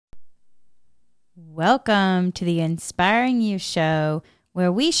Welcome to the Inspiring You Show, where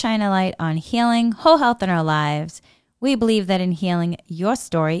we shine a light on healing, whole health in our lives. We believe that in healing your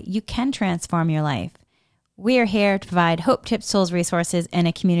story, you can transform your life. We are here to provide hope, tips, tools, resources, and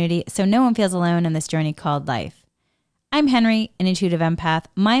a community so no one feels alone in this journey called life. I'm Henry, an intuitive empath,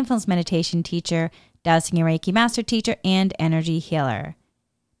 mindfulness meditation teacher, dowsing and Reiki master teacher, and energy healer.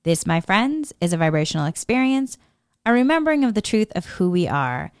 This, my friends, is a vibrational experience, a remembering of the truth of who we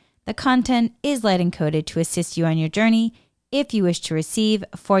are. The content is light encoded to assist you on your journey if you wish to receive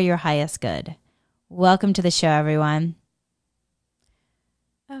for your highest good. Welcome to the show, everyone.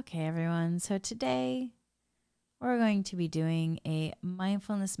 Okay, everyone. So today we're going to be doing a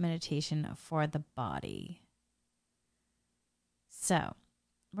mindfulness meditation for the body. So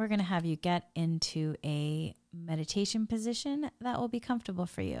we're going to have you get into a meditation position that will be comfortable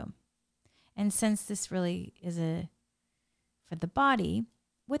for you. And since this really is for the body,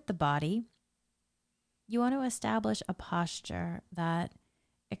 with the body, you want to establish a posture that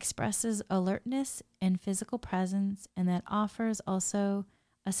expresses alertness and physical presence, and that offers also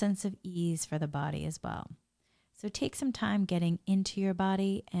a sense of ease for the body as well. So take some time getting into your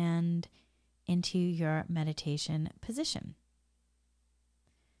body and into your meditation position.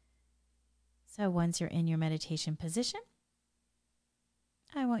 So once you're in your meditation position,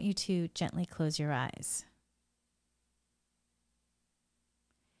 I want you to gently close your eyes.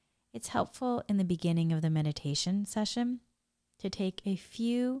 It's helpful in the beginning of the meditation session to take a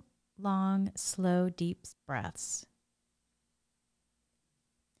few long, slow, deep breaths.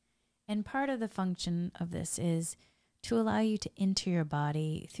 And part of the function of this is to allow you to enter your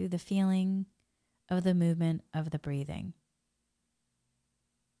body through the feeling of the movement of the breathing.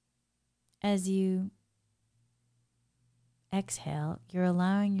 As you exhale, you're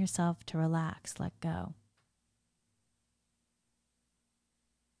allowing yourself to relax, let go.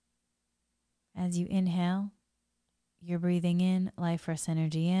 As you inhale, you're breathing in life force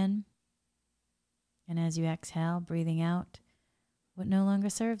energy in. And as you exhale, breathing out what no longer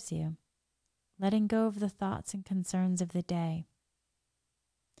serves you, letting go of the thoughts and concerns of the day.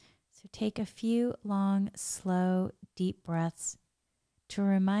 So take a few long, slow, deep breaths to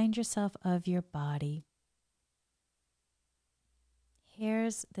remind yourself of your body.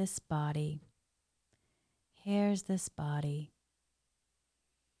 Here's this body. Here's this body.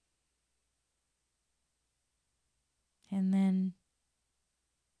 And then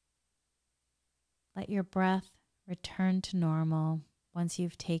let your breath return to normal once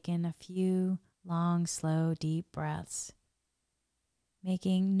you've taken a few long, slow, deep breaths,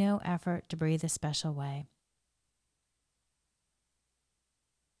 making no effort to breathe a special way.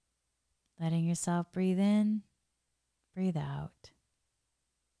 Letting yourself breathe in, breathe out.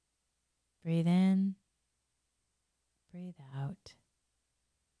 Breathe in, breathe out.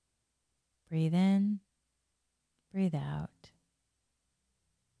 Breathe in, breathe out.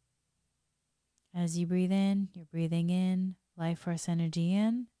 As you breathe in, you're breathing in life force energy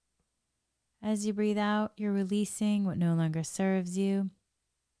in. As you breathe out, you're releasing what no longer serves you.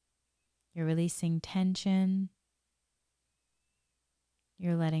 You're releasing tension.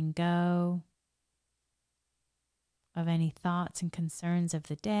 You're letting go of any thoughts and concerns of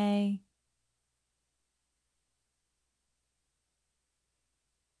the day.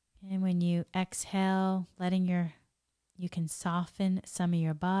 And when you exhale, you can soften some of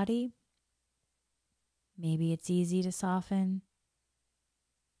your body. Maybe it's easy to soften.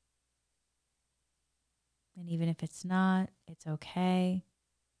 And even if it's not, it's okay.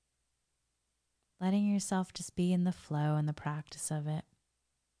 Letting yourself just be in the flow and the practice of it.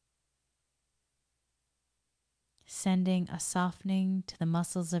 Sending a softening to the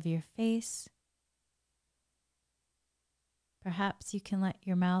muscles of your face. Perhaps you can let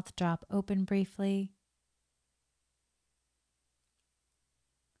your mouth drop open briefly.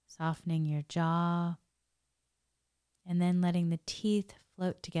 Softening your jaw. And then letting the teeth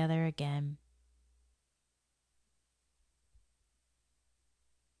float together again.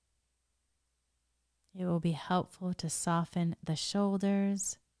 It will be helpful to soften the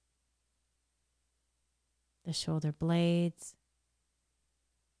shoulders, the shoulder blades,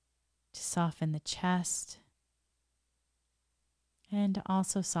 to soften the chest, and to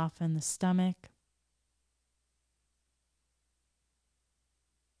also soften the stomach.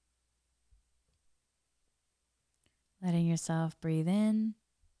 Letting yourself breathe in,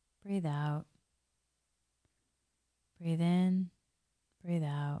 breathe out. Breathe in, breathe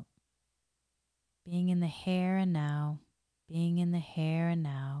out. Being in the here and now, being in the here and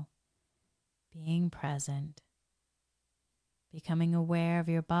now, being present, becoming aware of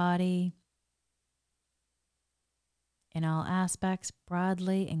your body, in all aspects,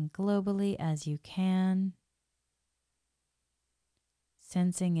 broadly and globally as you can,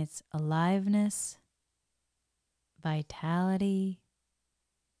 sensing its aliveness, vitality,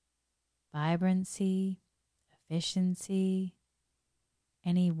 vibrancy, efficiency,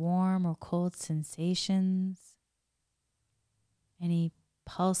 any warm or cold sensations, any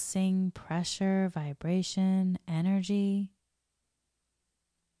pulsing pressure, vibration, energy.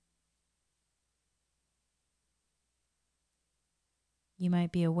 You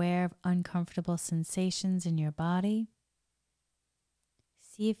might be aware of uncomfortable sensations in your body.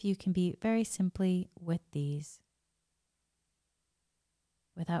 See if you can be very simply with these,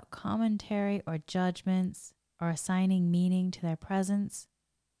 without commentary or judgments or assigning meaning to their presence.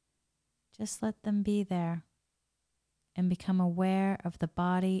 Just let them be there and become aware of the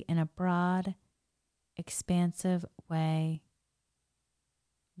body in a broad, expansive way,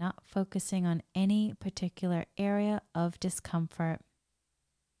 not focusing on any particular area of discomfort.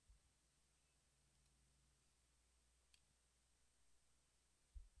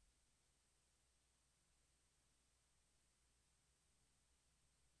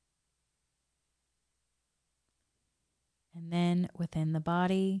 And then within the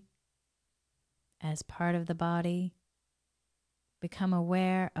body, as part of the body, become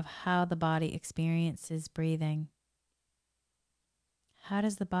aware of how the body experiences breathing. How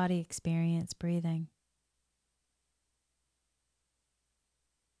does the body experience breathing?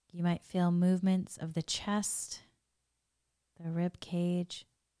 You might feel movements of the chest, the rib cage,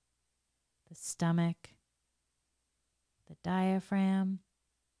 the stomach, the diaphragm.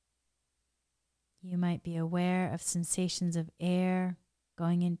 You might be aware of sensations of air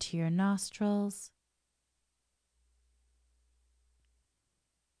going into your nostrils.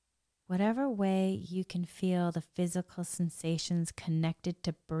 Whatever way you can feel the physical sensations connected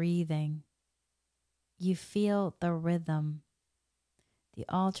to breathing, you feel the rhythm, the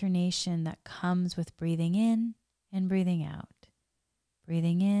alternation that comes with breathing in and breathing out,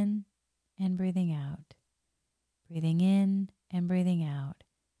 breathing in and breathing out, breathing in and breathing out.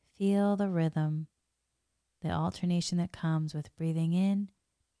 Feel the rhythm, the alternation that comes with breathing in,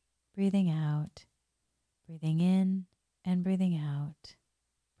 breathing out, breathing in and breathing out,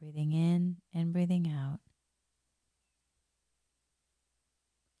 breathing in and breathing out.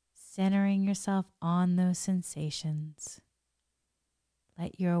 Centering yourself on those sensations.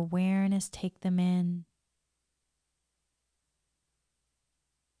 Let your awareness take them in.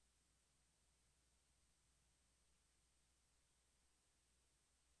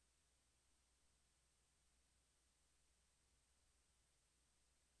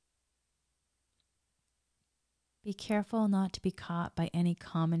 Be careful not to be caught by any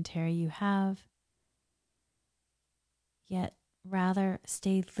commentary you have, yet rather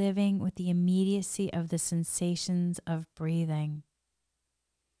stay living with the immediacy of the sensations of breathing,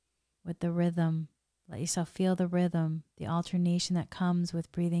 with the rhythm. Let yourself feel the rhythm, the alternation that comes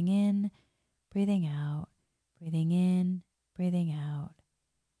with breathing in, breathing out, breathing in, breathing out,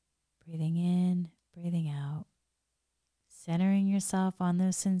 breathing in, breathing out. Centering yourself on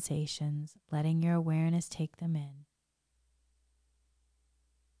those sensations, letting your awareness take them in.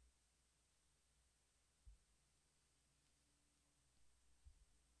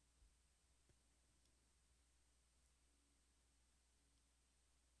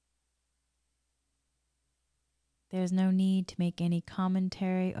 There's no need to make any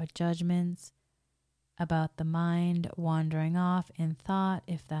commentary or judgments about the mind wandering off in thought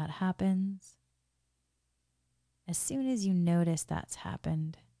if that happens. As soon as you notice that's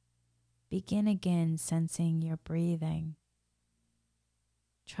happened, begin again sensing your breathing.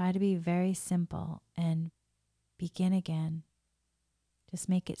 Try to be very simple and begin again. Just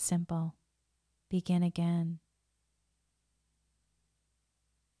make it simple. Begin again.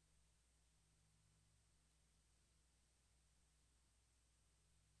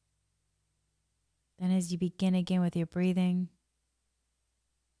 Then as you begin again with your breathing,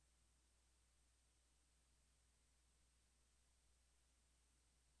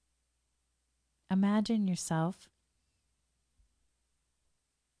 imagine yourself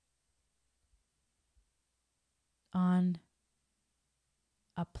on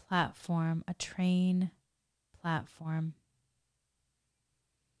a platform, a train platform,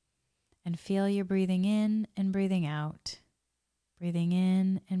 and feel your breathing in and breathing out, breathing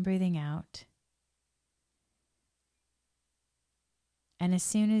in and breathing out. And as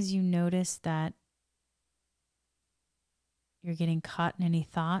soon as you notice that you're getting caught in any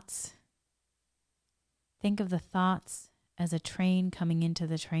thoughts, think of the thoughts as a train coming into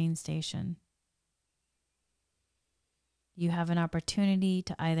the train station. You have an opportunity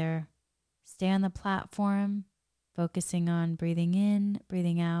to either stay on the platform focusing on breathing in,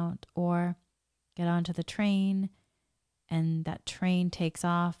 breathing out, or get onto the train and that train takes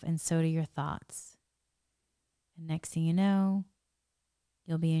off and so do your thoughts. And next thing you know,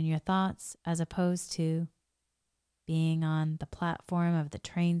 you'll be in your thoughts as opposed to being on the platform of the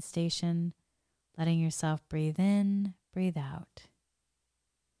train station, letting yourself breathe in, breathe out.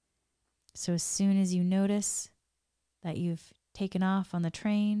 So as soon as you notice that you've taken off on the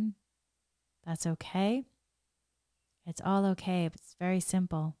train, that's okay. It's all okay. It's very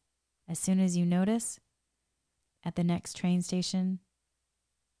simple. As soon as you notice at the next train station,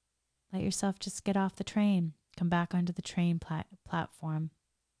 let yourself just get off the train, come back onto the train platform.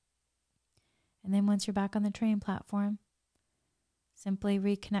 And then once you're back on the train platform, simply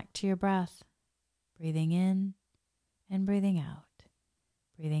reconnect to your breath, breathing in and breathing out,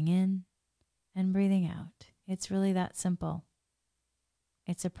 breathing in and breathing out. It's really that simple.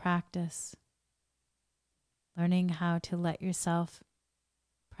 It's a practice. Learning how to let yourself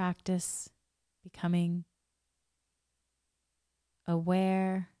practice becoming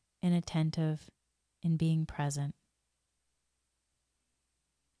aware and attentive in being present.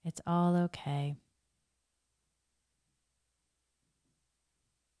 It's all okay.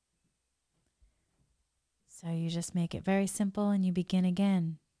 So you just make it very simple and you begin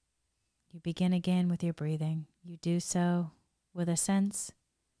again. You begin again with your breathing. You do so with a sense,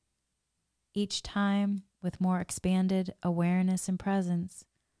 each time with more expanded awareness and presence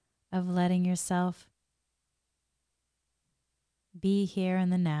of letting yourself be here in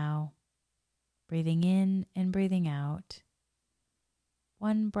the now, breathing in and breathing out,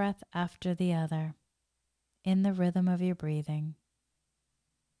 one breath after the other, in the rhythm of your breathing.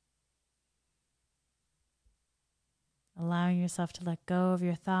 Allowing yourself to let go of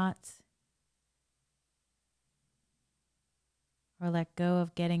your thoughts or let go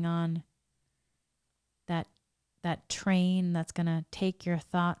of getting on that train that's going to take your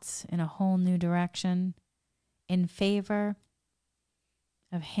thoughts in a whole new direction in favor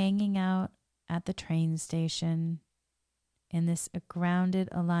of hanging out at the train station in this grounded,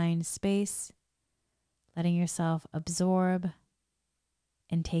 aligned space, letting yourself absorb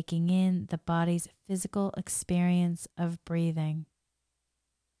and taking in the body's physical experience of breathing.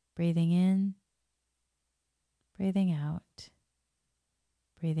 Breathing in, breathing out,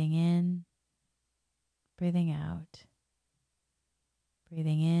 breathing in, breathing out,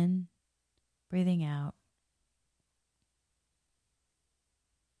 breathing in, breathing out.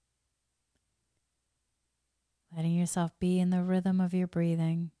 Letting yourself be in the rhythm of your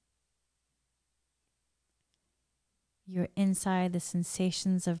breathing. You're inside the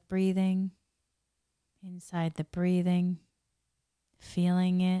sensations of breathing, inside the breathing,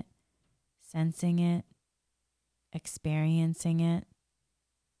 feeling it, sensing it, experiencing it.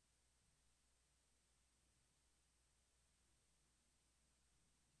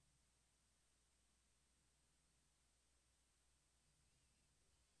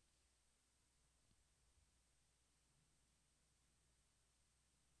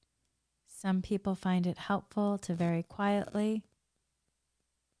 Some people find it helpful to very quietly,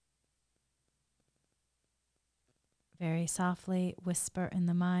 very softly whisper in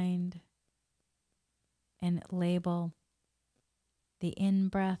the mind and label the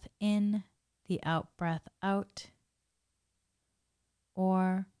in-breath in, the out-breath out,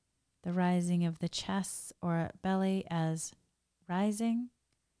 or the rising of the chest or belly as rising,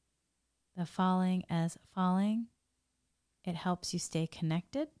 the falling as falling. It helps you stay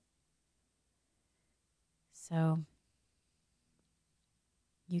connected. So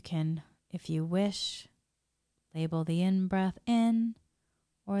you can, if you wish, label the in-breath in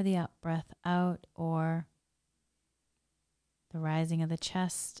or the out-breath out or the rising of the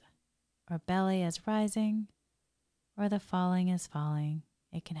chest or belly as rising or the falling as falling.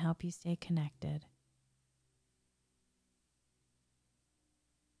 It can help you stay connected.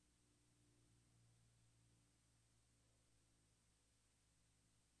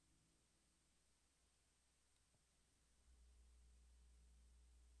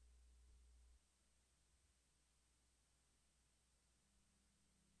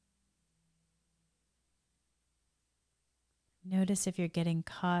 Notice if you're getting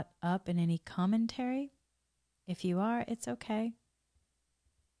caught up in any commentary. If you are, it's okay.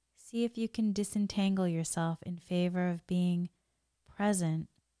 See if you can disentangle yourself in favor of being present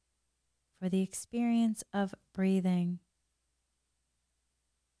for the experience of breathing.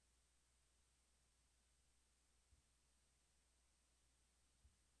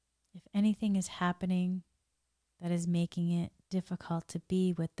 If anything is happening that is making it difficult to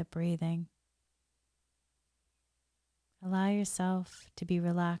be with the breathing, allow yourself to be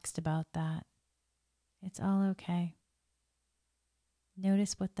relaxed about that It's all okay.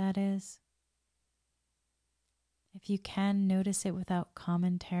 Notice what that is. If you can, notice it without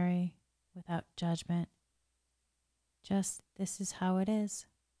commentary, without judgment. Just, this is how it is.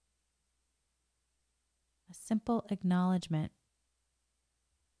 A simple acknowledgement.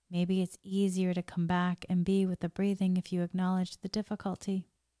 Maybe it's easier to come back and be with the breathing if you acknowledge the difficulty.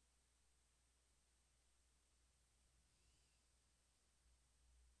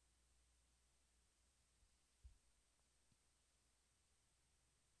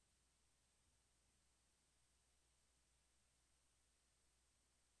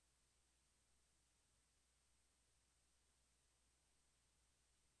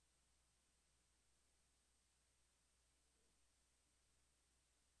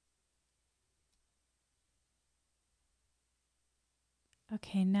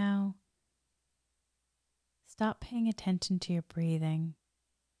 Okay, now stop paying attention to your breathing.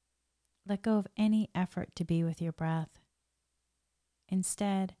 Let go of any effort to be with your breath.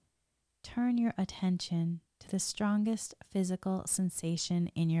 Instead, turn your attention to the strongest physical sensation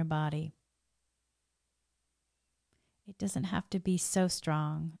in your body. It doesn't have to be so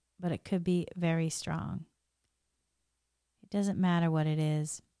strong, but it could be very strong. It doesn't matter what it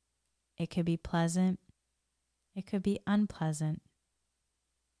is. It could be pleasant. It could be unpleasant.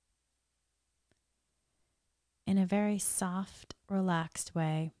 In a very soft, relaxed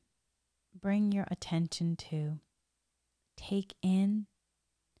way, bring your attention to, take in,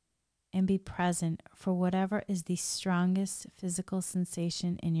 and be present for whatever is the strongest physical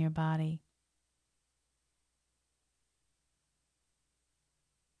sensation in your body.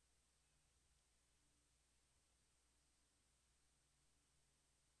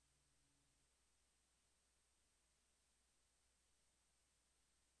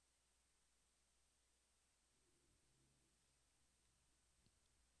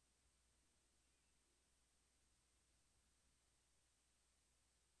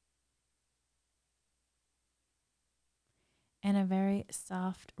 In a very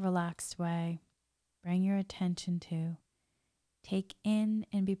soft, relaxed way, bring your attention to, take in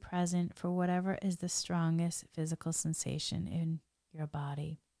and be present for whatever is the strongest physical sensation in your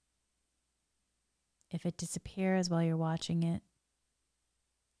body. If it disappears while you're watching it,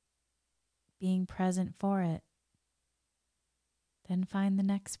 being present for it, then find the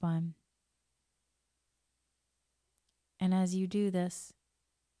next one. And as you do this,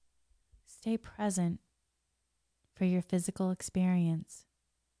 stay present for your physical experience.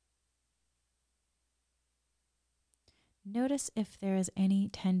 Notice if there is any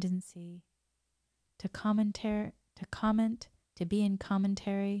tendency to comment, to be in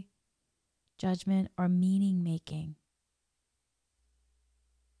commentary, judgment, or meaning making.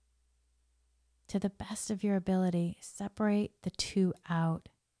 To the best of your ability, separate the two out.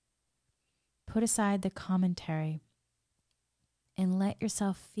 Put aside the commentary and let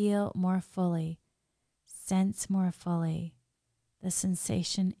yourself feel more fully, sense more fully the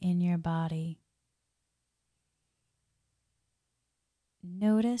sensation in your body.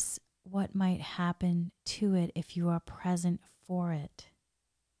 Notice what might happen to it if you are present for it.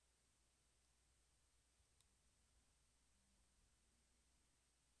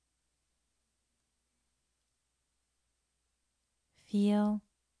 Feel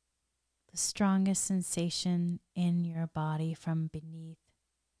the strongest sensation in your body from beneath,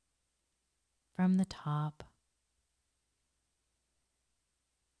 from the top,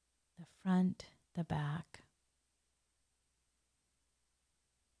 the front, the back.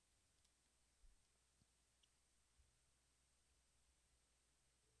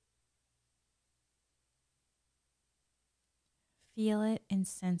 Feel it and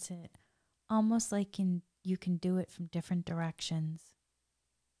sense it, almost like you can do it from different directions.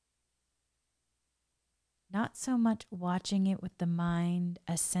 Not so much watching it with the mind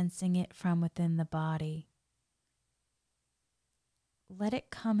as sensing it from within the body. Let it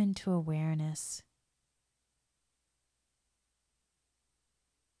come into awareness.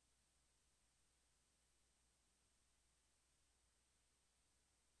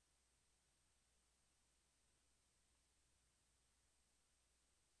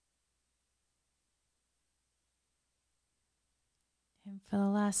 And for the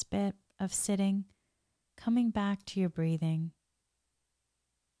last bit of sitting, coming back to your breathing,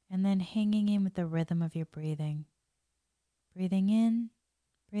 and then hanging in with the rhythm of your breathing. Breathing in,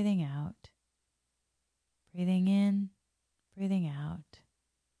 breathing out. Breathing in, breathing out.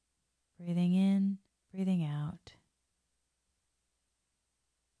 Breathing in, breathing out.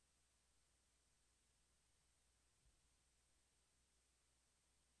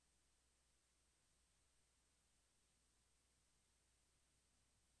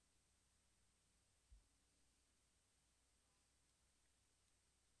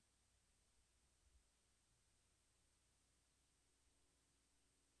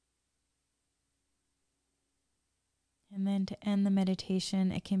 And then to end the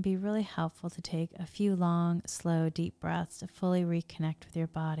meditation, it can be really helpful to take a few long, slow, deep breaths to fully reconnect with your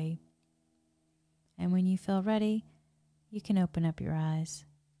body. And when you feel ready, you can open up your eyes.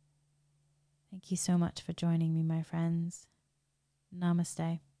 Thank you so much for joining me, my friends.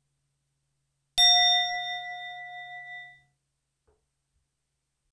 Namaste.